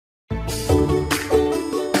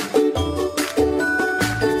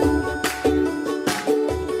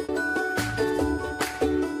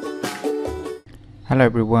Hello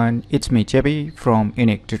everyone, it's me JB from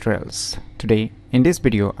UniqueTutorials. Today in this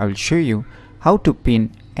video I will show you how to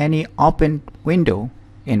pin any open window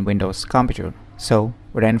in Windows computer. So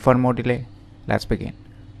without any further more delay, let's begin.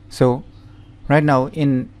 So right now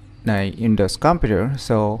in the Windows computer,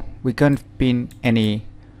 so we can't pin any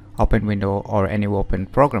open window or any open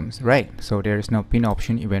programs, right? So there is no pin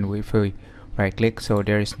option even if we right click, so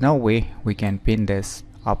there is no way we can pin this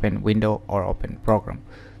open window or open program.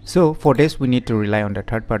 So for this we need to rely on the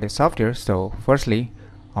third-party software. So firstly,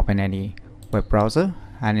 open any web browser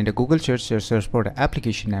and in the Google search search for the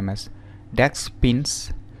application name as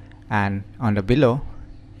DexPins, and on the below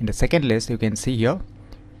in the second list you can see here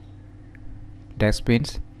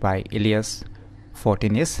DexPins by Elias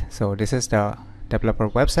 14is. So this is the developer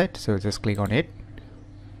website, so just click on it.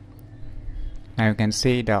 Now you can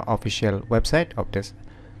see the official website of this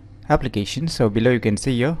application. So below you can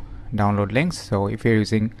see here download links. So if you're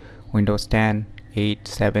using Windows 10, 8,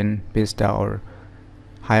 7, Vista or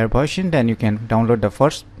higher version, then you can download the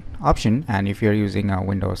first option, and if you're using a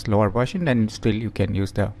Windows lower version, then still you can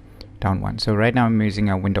use the down one. So right now I'm using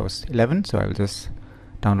a Windows 11, so I will just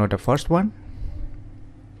download the first one.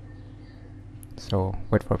 So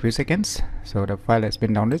wait for a few seconds. So the file has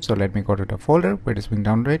been downloaded, so let me go to the folder where it is being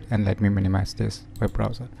downloaded and let me minimize this web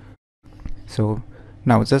browser. So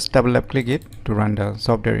now just double click it to run the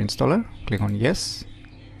software installer. Click on yes.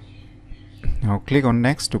 Now click on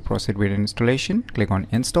next to proceed with installation. Click on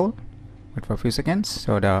install. Wait for a few seconds.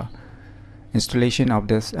 So the installation of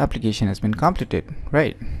this application has been completed,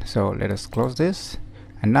 right? So let us close this,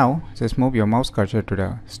 and now just move your mouse cursor to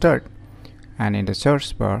the start, and in the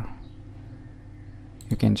search bar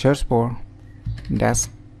you can search for DexPins.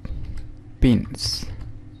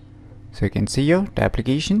 So you can see here the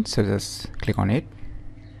application, so just click on it.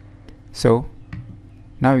 So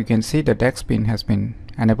now you can see the DexPin has been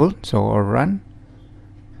enabled, so or run.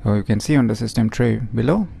 So you can see on the system tray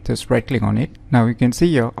below, just right click on it. Now you can see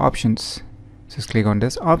your options, just click on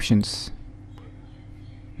this options.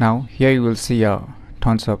 Now here you will see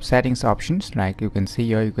tons of settings options, like you can see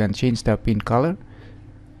here you can change the pin color,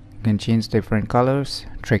 you can change different colors,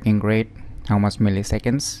 tracking rate, how much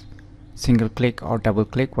milliseconds, single click or double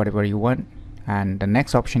click, whatever you want. And the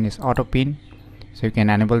next option is auto pin, so you can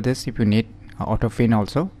enable this if you need auto pin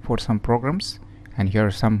also for some programs. And here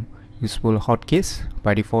are some useful hotkeys.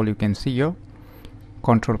 By default you can see here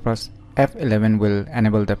Ctrl plus F11 will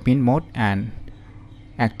enable the pin mode and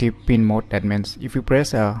active pin mode. That means if you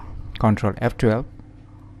press Ctrl F12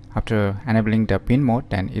 after enabling the pin mode,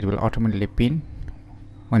 then it will automatically pin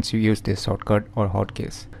once you use this shortcut or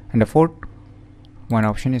hotkeys. And the fourth one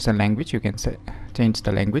option is a language. You can change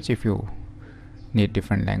the language if you need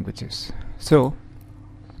different languages. So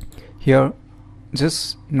here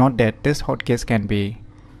just note that this hotkeys can be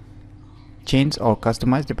changed or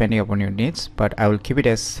customized depending upon your needs, but I will keep it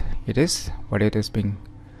as it is, what it is being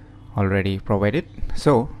already provided.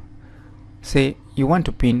 So say you want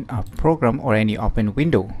to pin a program or any open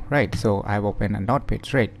window, right? So I have opened a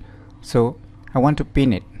notepad, right? So I want to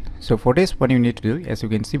pin it. So for this, what you need to do, as you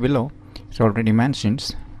can see below, it already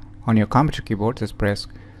mentions on your computer keyboard, just press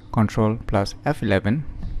Ctrl plus F11.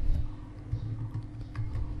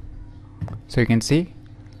 So you can see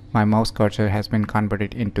my mouse cursor has been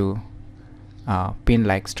converted into pin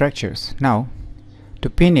like structures. Now to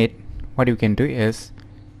pin it, what you can do is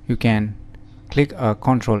you can click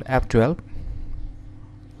Ctrl F12.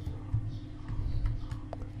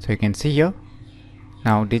 So you can see here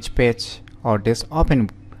now this page or this open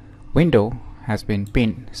window has been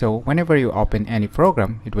pinned. So whenever you open any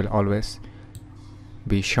program, it will always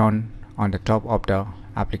be shown on the top of the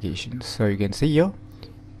application. So you can see here,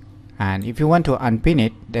 and if you want to unpin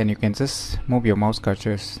it, then you can just move your mouse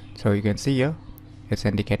cursors. So you can see here it's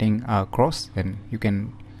indicating a cross, and you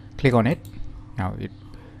can click on it. Now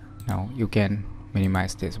you can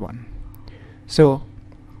minimize this one. So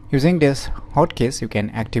using this hotkeys you can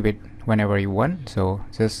activate whenever you want. So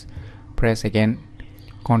just press again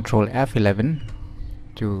Ctrl F11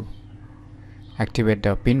 to activate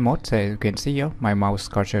the pin mode. So you can see here my mouse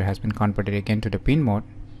cursor has been converted again to the pin mode,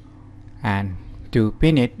 and to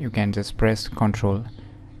pin it you can just press Ctrl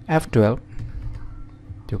F12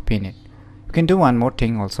 to pin it. You can do one more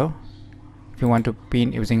thing also. If you want to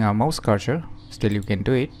pin using a mouse cursor, still you can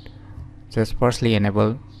do it. Just firstly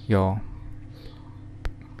enable your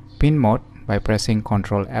pin mode by pressing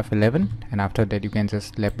Ctrl F11, and after that you can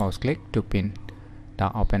just left mouse click to pin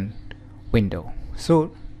the open window.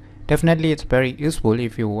 So definitely it's very useful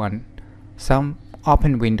if you want some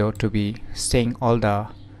open window to be staying all the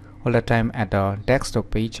time at the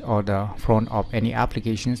desktop page or the front of any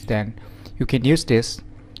applications. Then you can use this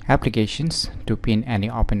applications to pin any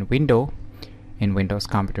open window in Windows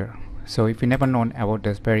computer. So if you never known about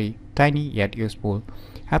this very tiny yet useful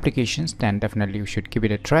applications, then definitely you should give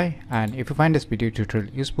it a try. And if you find this video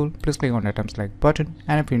tutorial useful, please click on the thumbs like button,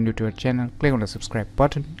 and if you're new to our channel, click on the subscribe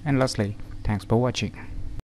button. And lastly, thanks for watching.